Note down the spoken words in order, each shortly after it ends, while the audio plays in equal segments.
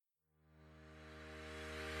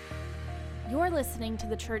You're listening to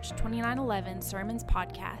the Church 2911 Sermons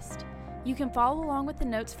Podcast. You can follow along with the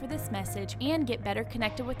notes for this message and get better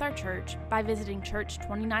connected with our church by visiting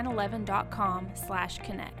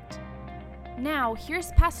church2911.com/connect. Now,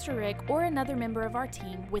 here's Pastor Rick or another member of our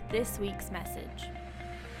team with this week's message.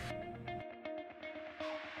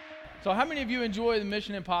 So how many of you enjoy the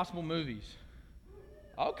Mission Impossible movies?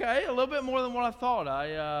 Okay, a little bit more than what I thought.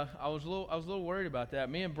 I was a little worried about that.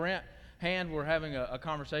 Me and Brent Hand were having a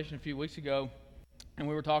conversation a few weeks ago, and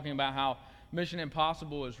we were talking about how Mission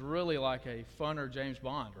Impossible is really like a funner James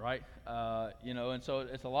Bond, right? And so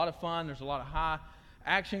it's a lot of fun. There's a lot of high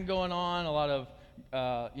action going on, a lot of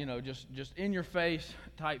just in your face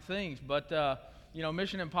type things. But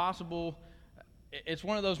Mission Impossible, it's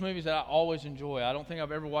one of those movies that I always enjoy. I don't think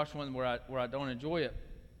I've ever watched one where I don't enjoy it.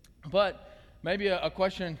 But maybe a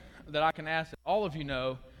question that I can ask that all of you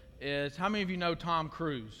know is, how many of you know Tom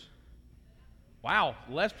Cruise? Wow,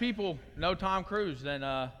 less people know Tom Cruise than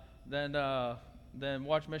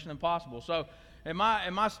watch Mission Impossible. So in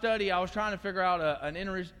my study, I was trying to figure out an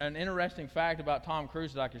interesting fact about Tom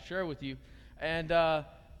Cruise that I could share with you. And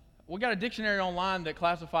we got a dictionary online that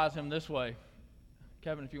classifies him this way.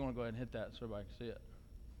 Kevin, if you want to go ahead and hit that so everybody can see it.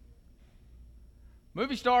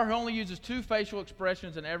 Movie star who only uses two facial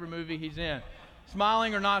expressions in every movie he's in.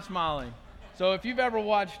 Smiling or not smiling. So if you've ever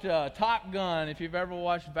watched Top Gun, if you've ever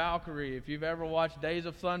watched Valkyrie, if you've ever watched Days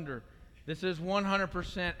of Thunder, this is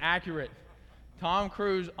 100% accurate. Tom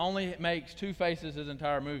Cruise only makes two faces his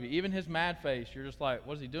entire movie. Even his mad face, you're just like,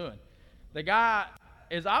 what is he doing? The guy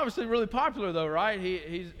is obviously really popular though, right?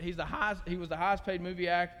 He was the highest paid movie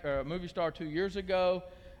star 2 years ago.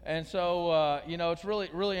 And so, it's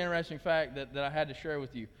really interesting fact that I had to share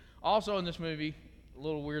with you. Also in this movie, a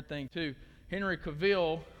little weird thing too, Henry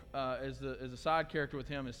Cavill is the side character with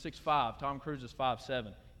him is 6'5". Tom Cruise is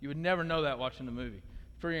 5'7". You would never know that watching the movie.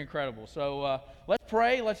 Pretty incredible. So let's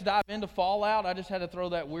pray. Let's dive into Fallout. I just had to throw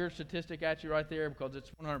that weird statistic at you right there because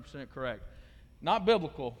it's 100% correct. Not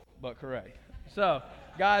biblical, but correct. So,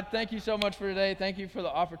 God, thank you so much for today. Thank you for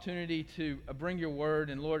the opportunity to bring your word.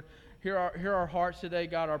 And Lord, hear our hearts today.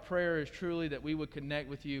 God, our prayer is truly that we would connect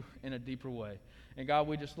with you in a deeper way. And God,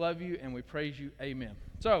 we just love you and we praise you. Amen.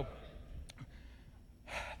 So,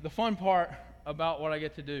 the fun part about what I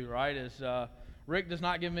get to do, right, is Rick does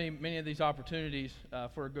not give me many of these opportunities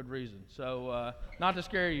for a good reason. So, not to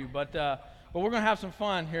scare you, but we're going to have some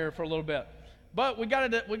fun here for a little bit. But we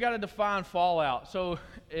got to define fallout. So,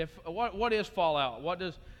 what is fallout? What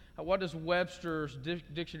does Webster's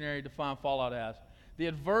dictionary define fallout as? The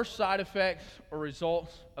adverse side effects or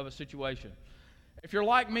results of a situation. If you're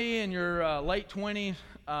like me in your late 20s,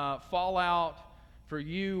 fallout for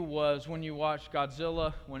you was when you watched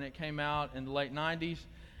Godzilla when it came out in the late 90s,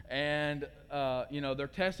 and they're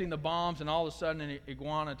testing the bombs, and all of a sudden an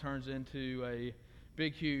iguana turns into a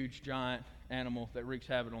big, huge, giant animal that wreaks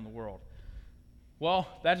havoc on the world. Well,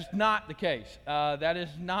 that is not the case. That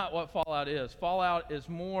is not what fallout is. Fallout is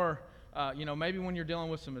more, maybe when you're dealing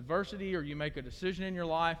with some adversity or you make a decision in your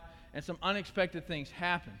life and some unexpected things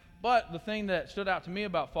happen. But the thing that stood out to me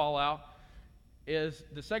about fallout is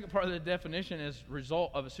the second part of the definition is result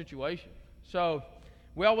of a situation. So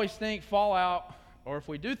we always think fallout, or if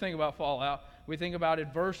we do think about fallout, we think about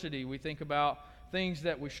adversity. We think about things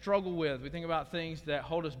that we struggle with. We think about things that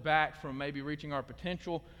hold us back from maybe reaching our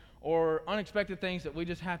potential, or unexpected things that we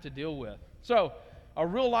just have to deal with. So a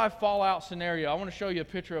real-life fallout scenario. I want to show you a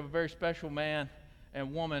picture of a very special man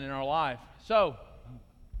and woman in our life. So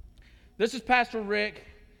this is Pastor Rick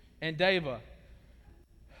and Dava.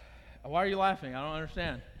 Why are you laughing? I don't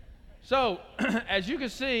understand. So as you can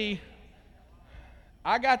see,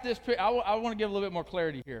 I got this. I want to give a little bit more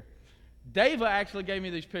clarity here. Dava actually gave me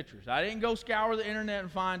these pictures. I didn't go scour the internet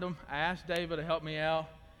and find them. I asked Dava to help me out,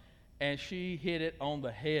 and she hit it on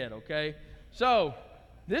the head, okay? So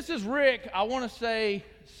this is Rick, I want to say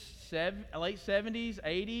late 70s,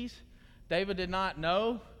 80s. Dava did not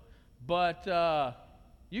know, but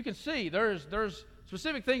you can see there's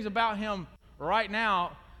specific things about him right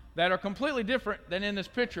now that are completely different than in this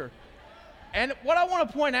picture. And what I want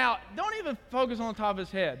to point out, don't even focus on the top of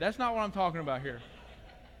his head. That's not what I'm talking about here.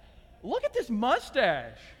 Look at this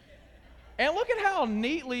mustache. And look at how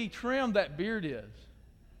neatly trimmed that beard is.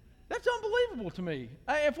 That's unbelievable to me.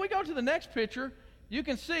 If we go to the next picture, you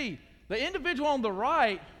can see the individual on the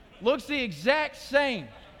right looks the exact same.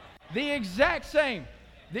 The exact same.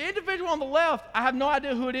 The individual on the left, I have no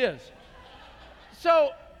idea who it is.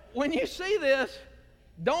 So when you see this,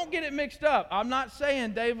 don't get it mixed up. I'm not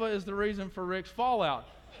saying Dava is the reason for Rick's fallout.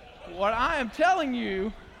 What I am telling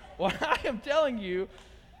you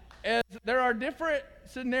is there are different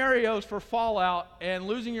scenarios for fallout, and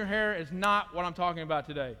losing your hair is not what I'm talking about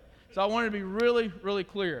today. So I wanted to be really, really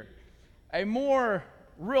clear. A more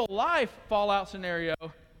real-life fallout scenario,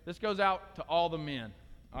 this goes out to all the men,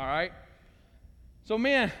 all right? So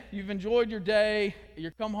men, you've enjoyed your day,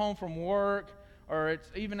 you come home from work, or it's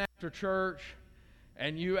even after church,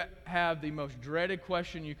 and you have the most dreaded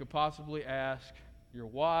question you could possibly ask your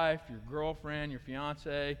wife, your girlfriend, your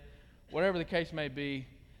fiance, whatever the case may be.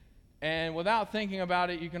 And without thinking about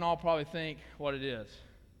it, you can all probably think what it is.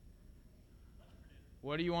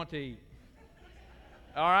 What do you want to eat?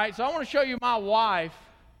 All right, so I want to show you my wife.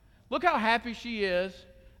 Look how happy she is.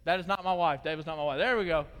 That is not my wife. David's not my wife. There we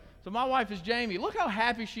go. So my wife is Jamie. Look how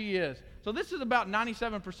happy she is. So this is about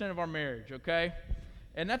 97% of our marriage, okay?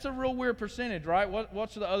 And that's a real weird percentage, right?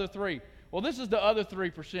 What's the other 3? Well, this is the other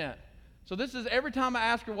 3%. So this is every time I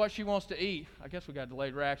ask her what she wants to eat. I guess we got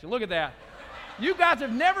delayed reaction. Look at that. You guys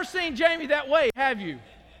have never seen Jamie that way, have you?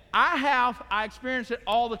 I have. I experience it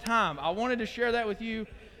all the time. I wanted to share that with you.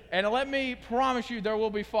 And let me promise you there will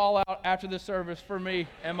be fallout after this service for me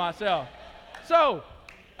and myself. So,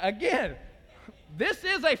 again, this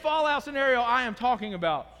is a fallout scenario I am talking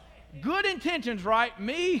about. Good intentions, right?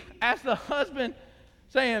 Me as the husband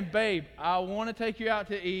saying, babe, I want to take you out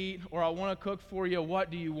to eat, or I want to cook for you.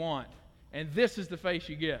 What do you want? And this is the face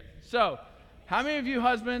you get. So, how many of you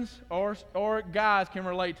husbands or guys can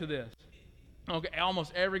relate to this? Okay,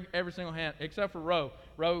 almost every single hand, except for Ro.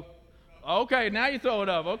 Ro, okay, now you throw it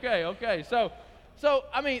up. Okay. So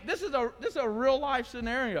I mean, this is a real life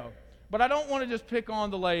scenario. But I don't want to just pick on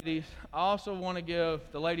the ladies. I also want to give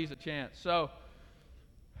the ladies a chance. So,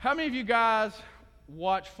 how many of you guys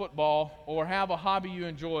watch football or have a hobby you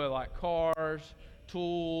enjoy, like cars,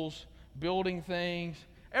 tools, building things?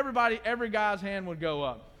 Every guy's hand would go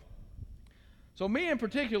up. So me in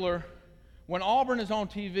particular, when Auburn is on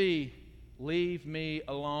TV, leave me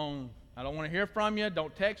alone. I don't want to hear from you.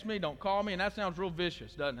 Don't text me. Don't call me. And that sounds real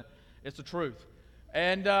vicious, doesn't it? It's the truth.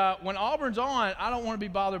 And when Auburn's on, I don't want to be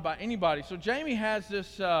bothered by anybody. So Jamie has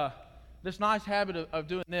this nice habit of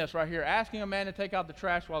doing this right here, asking a man to take out the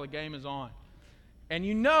trash while the game is on. And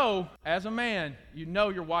you know, as a man, you know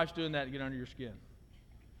your wife's doing that to get under your skin.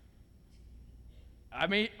 I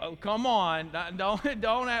mean, oh, come on.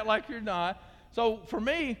 Don't act like you're not. So for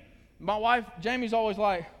me, my wife, Jamie's always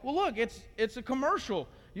like, well, look, it's a commercial.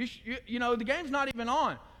 You know, the game's not even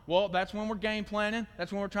on. Well, that's when we're game planning.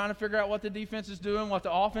 That's when we're trying to figure out what the defense is doing, what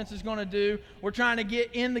the offense is going to do. We're trying to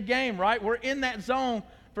get in the game, right? We're in that zone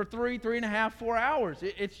for 3.5, 4 hours.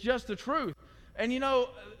 It's just the truth. And, you know,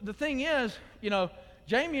 the thing is, you know,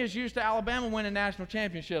 Jamie is used to Alabama winning national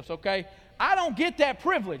championships, okay? I don't get that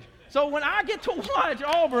privilege. So when I get to watch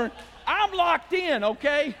Auburn, I'm locked in,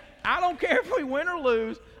 okay? I don't care if we win or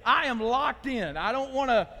lose. I am locked in. I don't want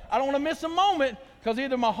to miss a moment, because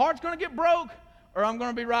either my heart's going to get broke or I'm going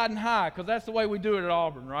to be riding high, because that's the way we do it at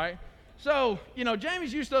Auburn, right? So, you know,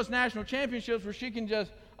 Jamie's used to those national championships where she can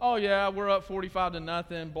just, oh, yeah, we're up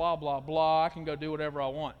 45-0, blah, blah, blah. I can go do whatever I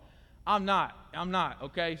want. I'm not,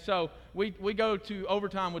 okay? So we go to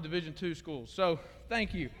overtime with Division II schools. So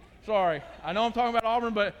thank you. Sorry. I know I'm talking about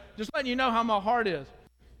Auburn, but just letting you know how my heart is.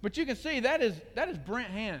 But you can see that is Brent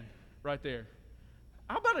Hand right there.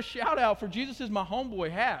 How about a shout out for Jesus is my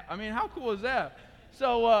homeboy hat? I mean, how cool is that?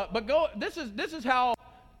 So, this is how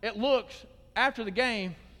it looks after the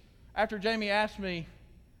game, after Jamie asked me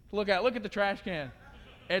to look at the trash can.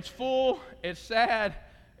 It's full, it's sad,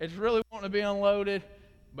 it's really wanting to be unloaded,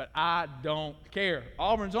 but I don't care.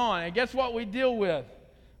 Auburn's on, and guess what we deal with?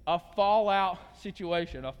 A fallout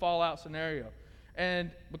situation, a fallout scenario. And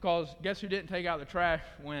because guess who didn't take out the trash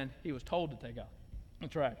when he was told to take out the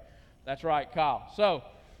trash? That's right, Kyle. So,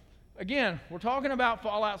 again, we're talking about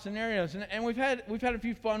fallout scenarios, and we've had a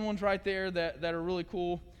few fun ones right there that are really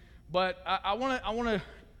cool. But I want to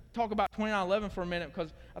talk about 2911 for a minute,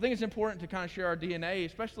 because I think it's important to kind of share our DNA,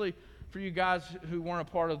 especially for you guys who weren't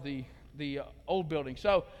a part of the old building.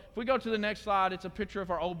 So if we go to the next slide, it's a picture of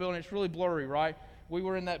our old building. It's really blurry, right? We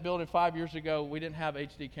were in that building 5 years ago. We didn't have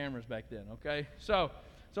HD cameras back then, okay? So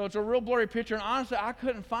it's a real blurry picture, and honestly, I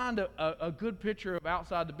couldn't find a good picture of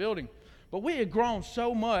outside the building. But we had grown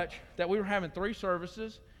so much that we were having 3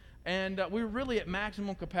 services, and we were really at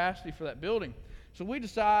maximum capacity for that building. So we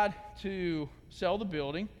decided to sell the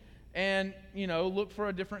building and, you know, look for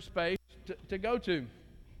a different space to go to.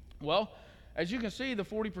 Well, as you can see, the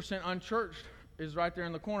 40% unchurched is right there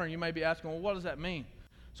in the corner. You may be asking, well, what does that mean?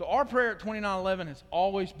 So our prayer at 2911 has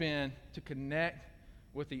always been to connect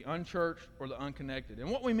with the unchurched or the unconnected. And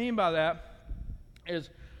what we mean by that is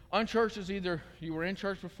unchurched is either you were in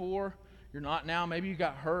church before, you're not now, maybe you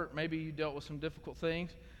got hurt, maybe you dealt with some difficult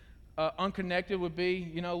things. unconnected would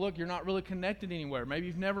be, look, you're not really connected anywhere. Maybe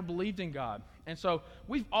you've never believed in God. And so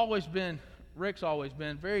Rick's always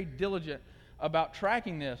been very diligent about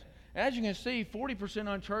tracking this. And as you can see, 40%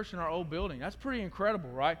 unchurched in our old building. That's pretty incredible,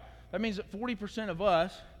 right? That means that 40% of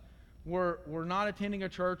us were not attending a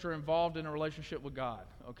church or involved in a relationship with God,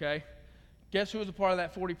 okay? Guess who was a part of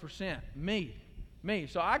that 40%? Me.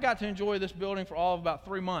 So I got to enjoy this building for all of about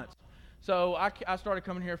 3 months. So I started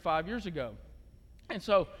coming here 5 years ago. And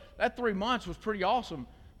so that 3 months was pretty awesome.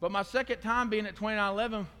 But my second time being at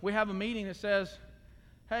 2911, we have a meeting that says,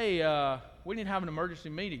 hey, we need to have an emergency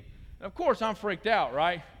meeting. And of course, I'm freaked out,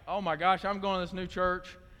 right? Oh my gosh, I'm going to this new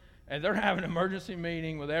church, and they're having an emergency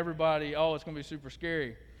meeting with everybody. Oh, it's going to be super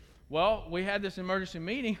scary. Well, we had this emergency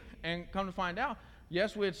meeting, and come to find out,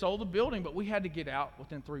 yes, we had sold the building, but we had to get out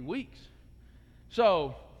within 3 weeks.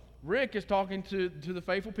 So Rick is talking to the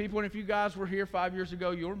faithful people, and if you guys were here 5 years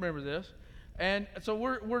ago, you'll remember this. And so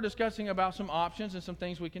we're discussing about some options and some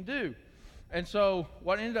things we can do. And so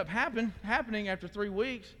what ended up happening after 3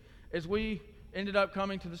 weeks is we ended up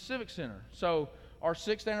coming to the Civic Center. So our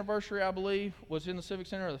 6th anniversary, I believe, was in the Civic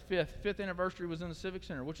Center, or the 5th anniversary was in the Civic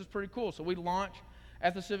Center, which is pretty cool. So we launched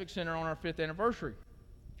at the Civic Center on our 5th anniversary.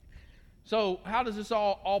 So how does this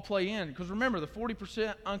all play in? Because remember, the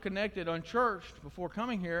 40% unconnected, unchurched before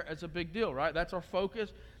coming here is a big deal, right? That's our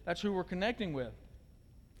focus. That's who we're connecting with.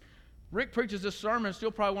 Rick preaches this sermon,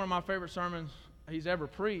 still probably one of my favorite sermons he's ever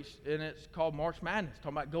preached, and it's called March Madness,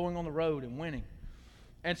 talking about going on the road and winning.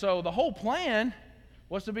 And so the whole plan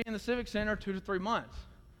was to be in the Civic Center 2 to 3 months.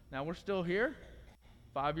 Now we're still here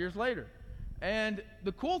 5 years later. And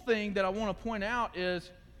the cool thing that I want to point out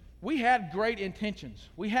is we had great intentions.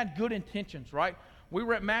 We had good intentions, right? We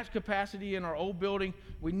were at max capacity in our old building.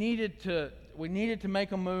 We needed to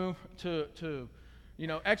make a move to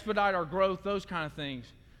expedite our growth, those kind of things.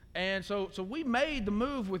 And so we made the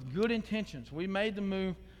move with good intentions. We made the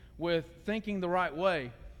move with thinking the right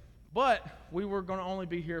way. But we were going to only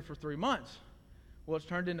be here for 3 months. Well, it's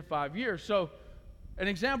turned into 5 years. So an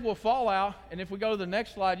example of fallout, and if we go to the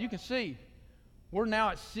next slide, you can see we're now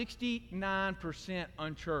at 69%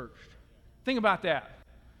 unchurched. Think about that.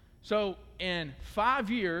 So in 5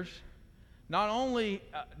 years, not only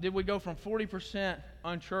did we go from 40%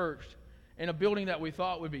 unchurched in a building that we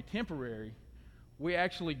thought would be temporary, we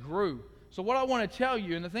actually grew. So what I want to tell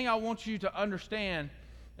you, and the thing I want you to understand,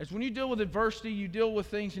 is when you deal with adversity, you deal with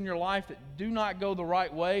things in your life that do not go the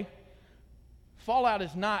right way, fallout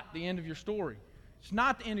is not the end of your story. It's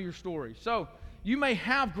not the end of your story. So you may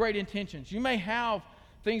have great intentions. You may have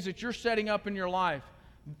things that you're setting up in your life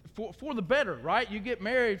for the better, right? You get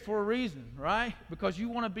married for a reason, right? Because you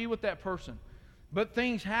want to be with that person. But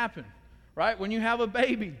things happen, right? When you have a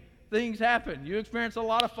baby, things happen. You experience a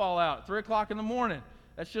lot of fallout at 3 o'clock in the morning.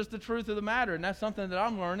 That's just the truth of the matter, and that's something that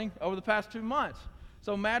I'm learning over the past 2 months.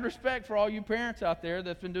 So mad respect for all you parents out there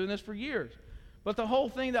that's been doing this for years. But the whole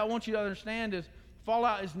thing that I want you to understand is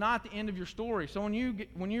fallout is not the end of your story. So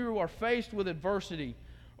when you are faced with adversity,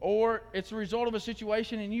 or it's a result of a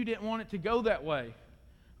situation and you didn't want it to go that way,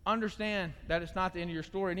 understand that it's not the end of your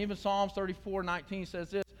story. And even Psalms 34:19 says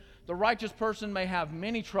this: the righteous person may have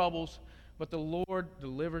many troubles, but the Lord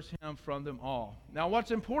delivers him from them all. Now what's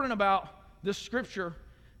important about this scripture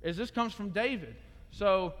is this comes from David.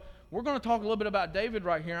 So we're going to talk a little bit about David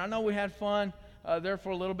right here. I know we had fun there for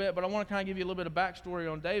a little bit, but I want to kind of give you a little bit of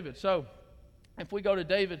backstory on David. So if we go to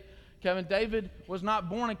David, Kevin, David was not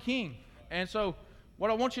born a king. And so what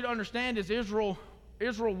I want you to understand is Israel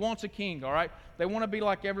wants a king, all right? They want to be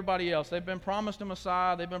like everybody else. They've been promised a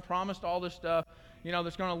Messiah. They've been promised all this stuff,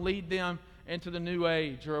 that's going to lead them into the new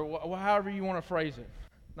age, or however you want to phrase it.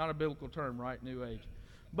 Not a biblical term, right? New age.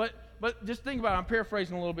 But just think about it. I'm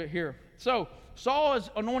paraphrasing a little bit here. So Saul is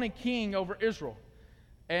anointed king over Israel.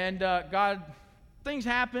 And things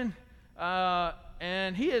happen,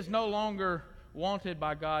 and he is no longer wanted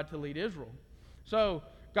by God to lead Israel. So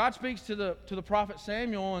God speaks to the prophet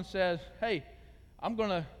Samuel and says, hey, I'm going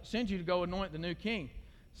to send you to go anoint the new king.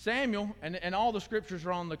 Samuel, and all the scriptures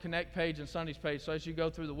are on the Connect page and Sunday's page, so as you go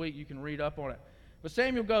through the week, you can read up on it. But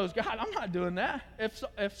Samuel goes, God, I'm not doing that.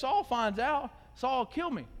 If Saul finds out, Saul will kill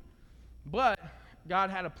me. But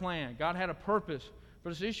God had a plan. God had a purpose for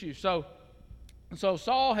this issue. So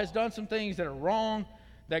Saul has done some things that are wrong,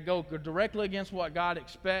 that go directly against what God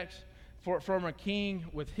expects from a king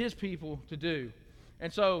with his people to do.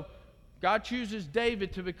 And so God chooses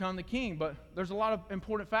David to become the king, but there's a lot of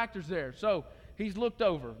important factors there. So he's looked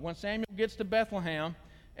over. When Samuel gets to Bethlehem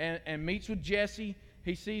and meets with Jesse,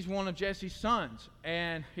 he sees one of Jesse's sons,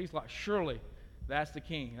 and he's like, surely that's the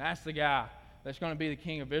king. That's the guy that's going to be the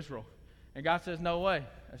king of Israel. And God says, no way.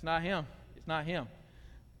 That's not him. It's not him.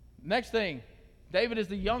 Next thing, David is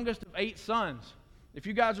the youngest of 8 sons. If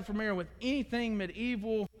you guys are familiar with anything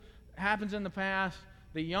medieval happens in the past,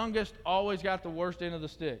 the youngest always got the worst end of the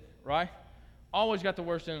stick, right? Always got the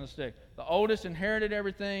worst end of the stick. The oldest inherited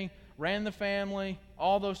everything, ran the family,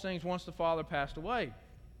 all those things once the father passed away.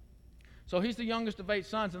 So he's the youngest of 8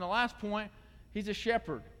 sons. And the last point, he's a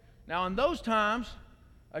shepherd. Now in those times,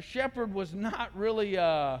 a shepherd was not really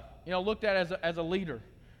looked at as a leader.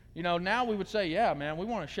 Now we would say, yeah, man, we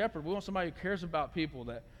want a shepherd. We want somebody who cares about people,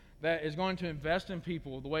 that is going to invest in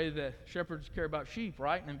people the way that shepherds care about sheep,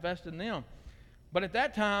 right? And invest in them. But at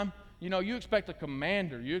that time, you expect a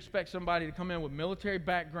commander. You expect somebody to come in with military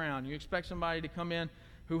background. You expect somebody to come in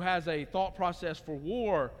who has a thought process for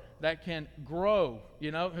war that can grow,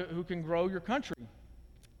 who can grow your country.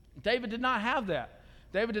 David did not have that.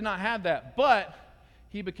 But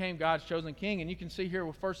he became God's chosen king. And you can see here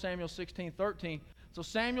with 1 Samuel 16:13. So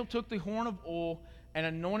Samuel took the horn of oil and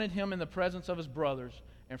anointed him in the presence of his brothers.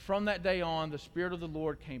 And from that day on, the Spirit of the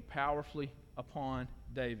Lord came powerfully upon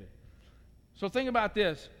David. So think about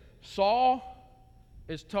this. Saul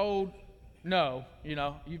is told, no,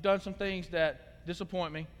 you've done some things that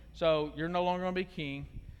disappoint me, so you're no longer going to be king.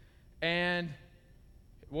 And,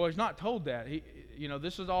 well, he's not told that.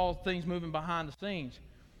 This is all things moving behind the scenes.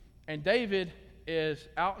 And David is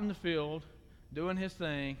out in the field doing his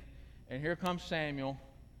thing, and here comes Samuel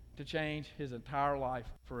to change his entire life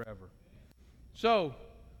forever. So,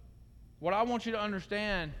 what I want you to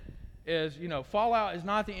understand is, fallout is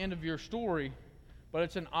not the end of your story, but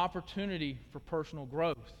it's an opportunity for personal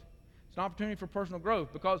growth. It's an opportunity for personal growth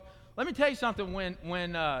because, let me tell you something,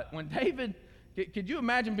 when David, could you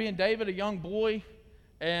imagine being David, a young boy,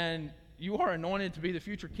 and you are anointed to be the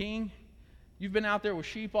future king? You've been out there with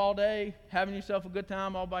sheep all day, having yourself a good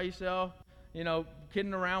time all by yourself,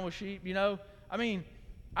 kidding around with sheep, I mean,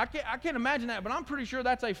 I can't imagine that, but I'm pretty sure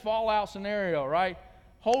that's a fallout scenario, right?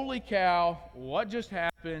 Holy cow, what just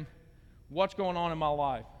happened? What's going on in my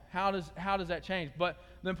life? How does that change? But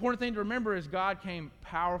the important thing to remember is God came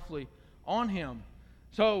powerfully on him.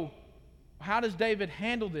 So how does David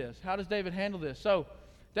handle this? So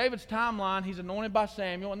David's timeline, he's anointed by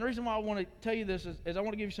Samuel. And the reason why I want to tell you this is I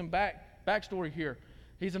want to give you some backstory here.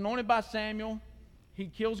 He's anointed by Samuel. He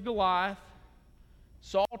kills Goliath.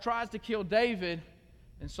 Saul tries to kill David,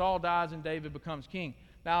 and Saul dies and David becomes king.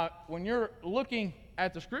 Now, when you're looking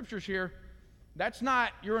at the scriptures here, that's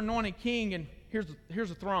not you're anointed king and here's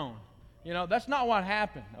a throne. That's not what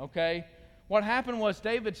happened, okay? What happened was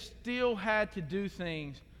David still had to do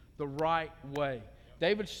things the right way.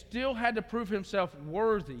 David still had to prove himself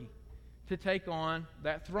worthy to take on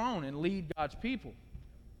that throne and lead God's people.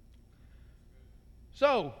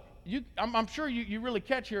 So, I'm sure you really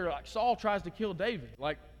catch here, like Saul tries to kill David.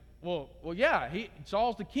 Like, well, yeah,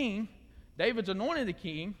 Saul's the king. David's anointed the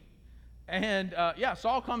king. And,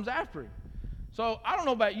 Saul comes after him. So, I don't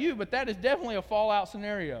know about you, but that is definitely a fallout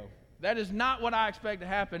scenario. That is not what I expect to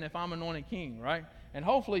happen if I'm anointed king, right? And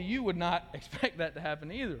hopefully you would not expect that to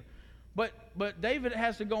happen either. But David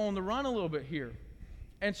has to go on the run a little bit here.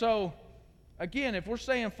 And so, again, if we're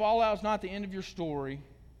saying fallout is not the end of your story,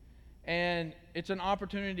 and it's an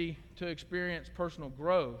opportunity to experience personal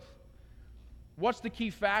growth, what's the key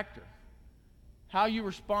factor? How you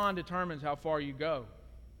respond determines how far you go.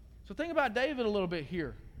 So think about David a little bit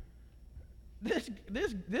here.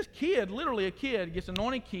 This kid, literally a kid, gets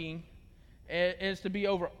anointed king and is to be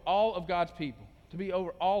over all of God's people, to be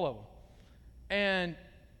over all of them. And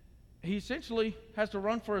he essentially has to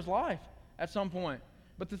run for his life at some point.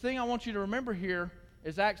 But the thing I want you to remember here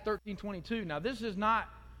is Acts 13:22. Now, this is not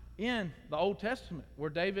in the Old Testament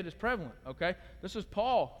where David is prevalent, okay? This is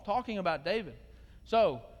Paul talking about David.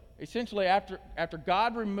 So, essentially, after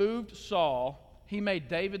God removed Saul, he made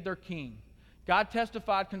David their king. God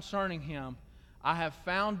testified concerning him, I have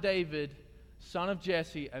found David, son of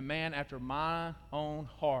Jesse, a man after my own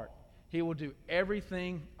heart. He will do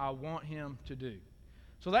everything I want him to do.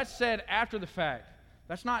 So that's said after the fact.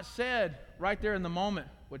 That's not said right there in the moment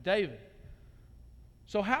with David.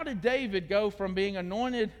 So how did David go from being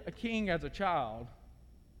anointed a king as a child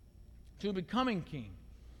to becoming king?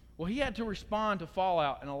 Well, he had to respond to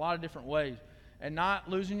fallout in a lot of different ways. And not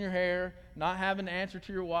losing your hair, not having to answer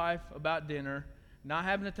to your wife about dinner, not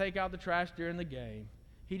having to take out the trash during the game.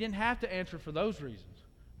 He didn't have to answer for those reasons.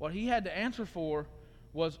 What he had to answer for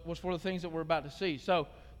was for the things that we're about to see. So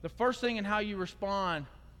the first thing in how you respond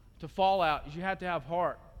to fallout is you have to have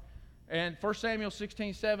heart. And 1 Samuel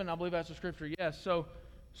 16:7, I believe that's the scripture, yes.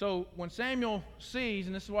 So when Samuel sees,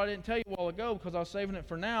 and this is what I didn't tell you a while ago because I was saving it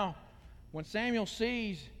for now, when Samuel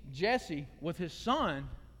sees Jesse with his son,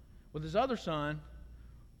 with his other son,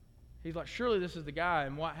 He's like, surely this is the guy.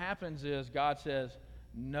 And what happens is God says,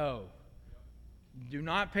 no. Do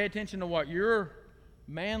not pay attention to what your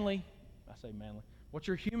what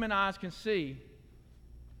your human eyes can see.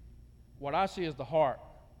 What I see is the heart.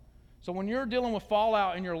 So when you're dealing with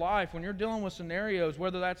fallout in your life, when you're dealing with scenarios,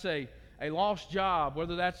 whether that's a lost job,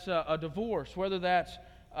 whether that's a divorce, whether that's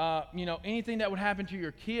anything that would happen to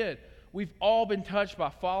your kid, we've all been touched by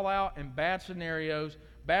fallout and bad scenarios,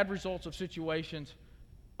 bad results of situations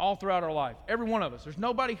all throughout our life. Every one of us. There's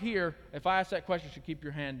nobody here, if I ask that question, should keep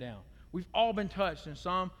your hand down. We've all been touched in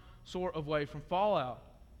some sort of way from fallout.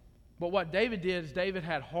 But what David did is David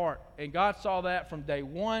had heart. And God saw that from day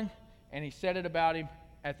one, and he said it about him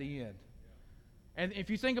at the end. And if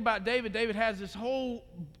you think about David, David has this whole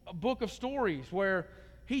book of stories where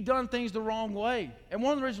he done things the wrong way. And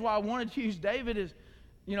one of the reasons why I wanted to use David is,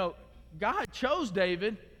 God chose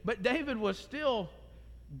David, but David was still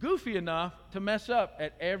goofy enough to mess up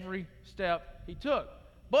at every step he took.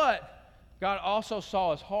 But God also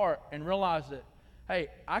saw his heart and realized that, hey,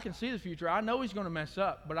 I can see the future. I know he's going to mess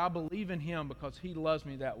up, but I believe in him because he loves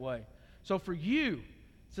me that way. So for you,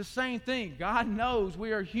 it's the same thing. God knows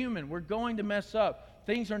we are human. We're going to mess up.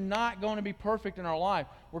 Things are not going to be perfect in our life.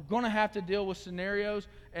 We're going to have to deal with scenarios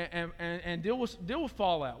and deal with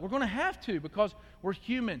fallout. We're going to have to because we're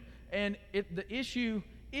human. And the issue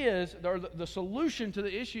is, or the solution to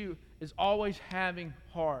the issue is always having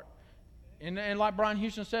heart. And like Brian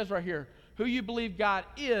Houston says right here, who you believe God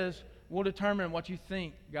is will determine what you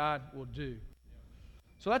think God will do.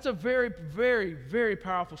 So that's a very, very, very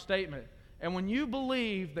powerful statement. And when you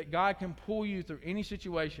believe that God can pull you through any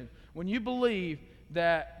situation, when you believe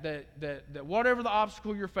that whatever the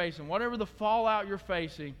obstacle you're facing, whatever the fallout you're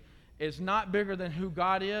facing is not bigger than who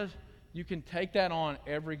God is, you can take that on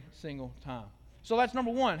every single time. So that's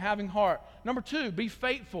number one, having heart. Number two, be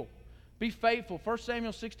faithful. Be faithful. 1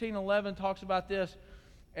 Samuel 16:11 talks about this,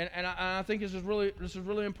 and I think this is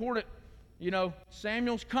really important.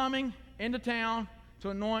 Samuel's coming into town to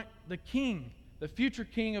anoint the king, the future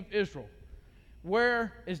king of Israel.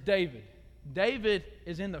 Where is David? David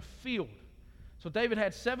is in the field. So David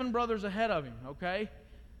had 7 brothers ahead of him, okay?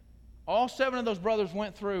 All 7 of those brothers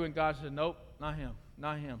went through, and God said, nope, not him,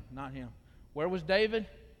 not him, not him. Where was David?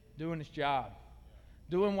 Doing his job.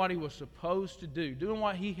 Doing what he was supposed to do. Doing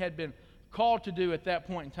what he had been called to do at that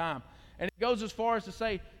point in time. And it goes as far as to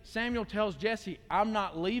say, Samuel tells Jesse, I'm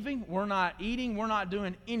not leaving, we're not eating, we're not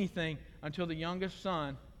doing anything until the youngest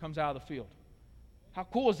son comes out of the field. How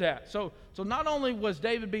cool is that? So not only was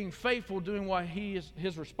David being faithful, doing what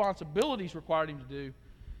his responsibilities required him to do,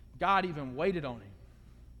 God even waited on him.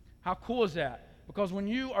 How cool is that? Because when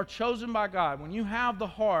you are chosen by God, when you have the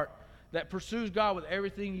heart that pursues God with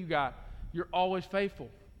everything you got, you're always faithful.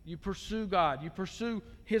 You pursue God. You pursue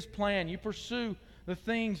his plan. You pursue the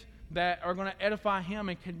things that are going to edify him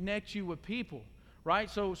and connect you with people, right?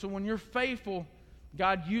 So when you're faithful,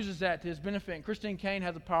 God uses that to his benefit. And Christine Caine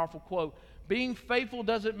has a powerful quote. Being faithful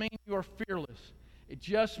doesn't mean you are fearless. It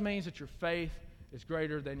just means that your faith is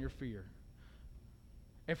greater than your fear.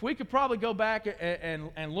 If we could probably go back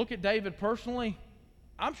and look at David personally,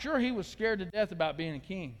 I'm sure he was scared to death about being a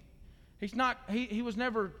king. He was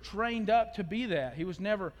never trained up to be that. He was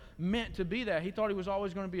never meant to be that. He thought he was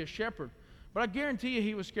always going to be a shepherd. But I guarantee you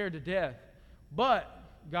he was scared to death. But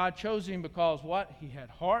God chose him because what? He had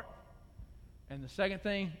heart. And the second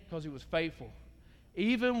thing, because he was faithful.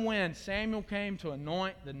 Even when Samuel came to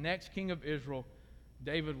anoint the next king of Israel,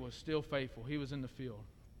 David was still faithful. He was in the field.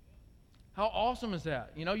 How awesome is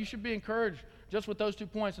that? You should be encouraged just with those 2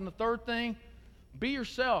 points. And the third thing, be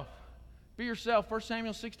yourself. Be yourself. 1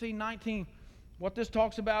 Samuel 16:19. What this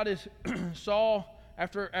talks about is Saul,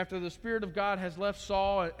 after the Spirit of God has left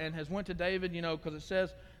Saul and has went to David, because it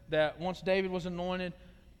says that once David was anointed,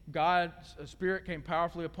 God's Spirit came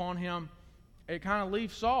powerfully upon him. It kind of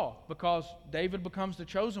leaves Saul because David becomes the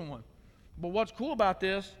chosen one. But what's cool about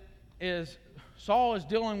this is Saul is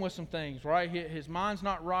dealing with some things, right? His mind's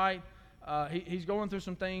not right. He's going through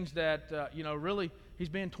some things that, really he's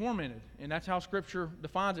being tormented. And that's how Scripture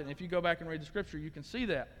defines it. And if you go back and read the Scripture, you can see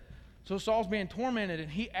that. So Saul's being tormented, and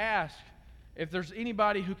he asks if there's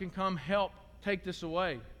anybody who can come help take this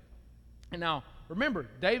away. And now, remember,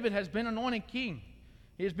 David has been anointed king.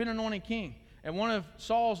 He has been anointed king. And one of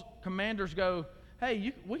Saul's commanders go,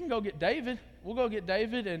 hey, we can go get David. We'll go get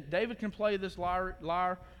David, and David can play this lyre.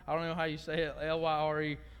 I don't know how you say it,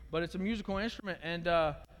 L-Y-R-E, but it's a musical instrument. And,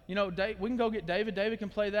 we can go get David. David can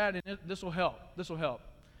play that, and this will help. This will help.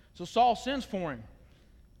 So Saul sends for him.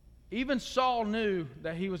 Even Saul knew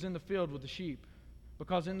that he was in the field with the sheep.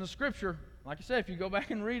 Because in the Scripture, like I said, if you go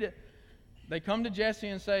back and read it, they come to Jesse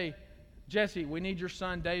and say, Jesse, we need your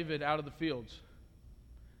son David out of the fields.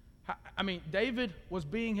 I mean, David was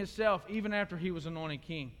being himself even after he was anointed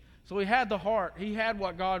king. So he had the heart. He had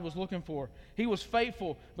what God was looking for. He was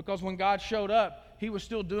faithful because when God showed up, he was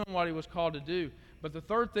still doing what he was called to do. But the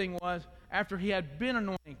third thing was, after he had been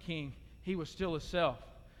anointed king, he was still himself.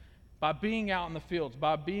 By being out in the fields,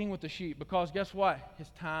 by being with the sheep. Because guess what? His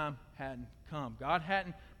time hadn't come. God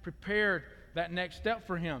hadn't prepared that next step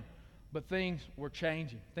for him. But things were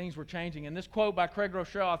changing. Things were changing. And this quote by Craig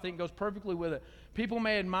Rochelle, I think, goes perfectly with it. People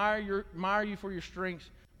may admire you for your strengths,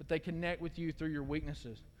 but they connect with you through your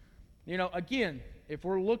weaknesses. You know, again, if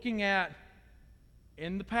we're looking at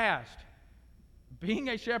in the past, being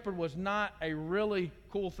a shepherd was not a really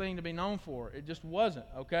cool thing to be known for. It just wasn't,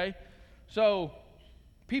 okay? So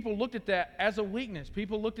people looked at that as a weakness.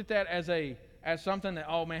 People looked at that as something that,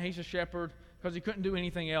 oh man, he's a shepherd because he couldn't do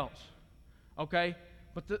anything else, okay?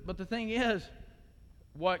 But the thing is,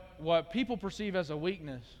 what people perceive as a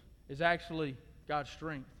weakness is actually God's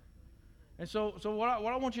strength. And so what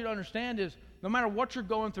I want you to understand is, no matter what you're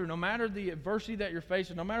going through, no matter the adversity that you're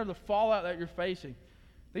facing, no matter the fallout that you're facing,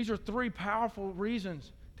 these are three powerful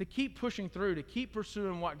reasons to keep pushing through, to keep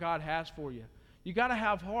pursuing what God has for you. You got to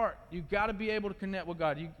have heart. You got to be able to connect with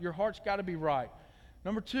God. Your heart's got to be right.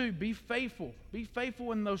 Number two, be faithful. Be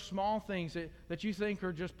faithful in those small things that you think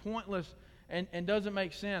are just pointless and doesn't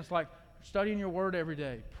make sense, like studying your word every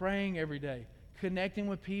day, praying every day, connecting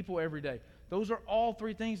with people every day. Those are all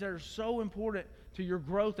three things that are so important to your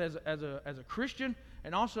growth as a Christian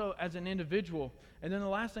and also as an individual. And then the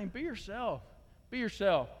last thing, be yourself. Be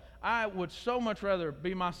yourself. I would so much rather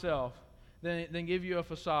be myself than give you a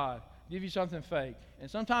facade, give you something fake.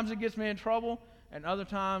 And sometimes it gets me in trouble, and other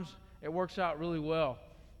times it works out really well.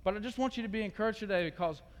 But I just want you to be encouraged today,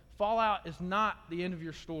 because fallout is not the end of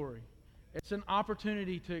your story. It's an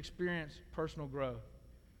opportunity to experience personal growth.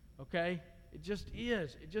 Okay? It just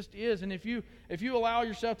is. It just is. And if you allow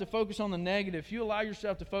yourself to focus on the negative, if you allow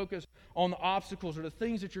yourself to focus on the obstacles or the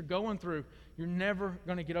things that you're going through, you're never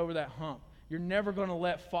going to get over that hump. You're never going to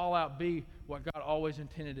let fallout be what God always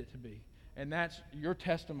intended it to be. And that's your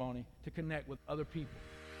testimony to connect with other people.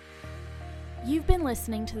 You've been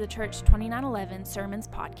listening to the Church 2911 Sermons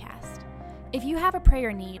podcast. If you have a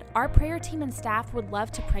prayer need, our prayer team and staff would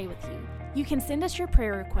love to pray with you. You can send us your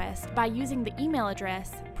prayer request by using the email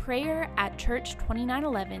address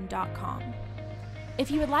prayer@church2911.com.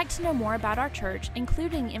 If you would like to know more about our church,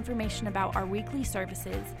 including information about our weekly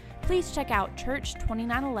services, please check out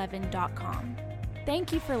church2911.com.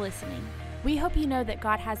 Thank you for listening. We hope you know that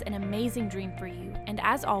God has an amazing dream for you, and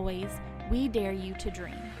as always, we dare you to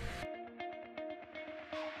dream.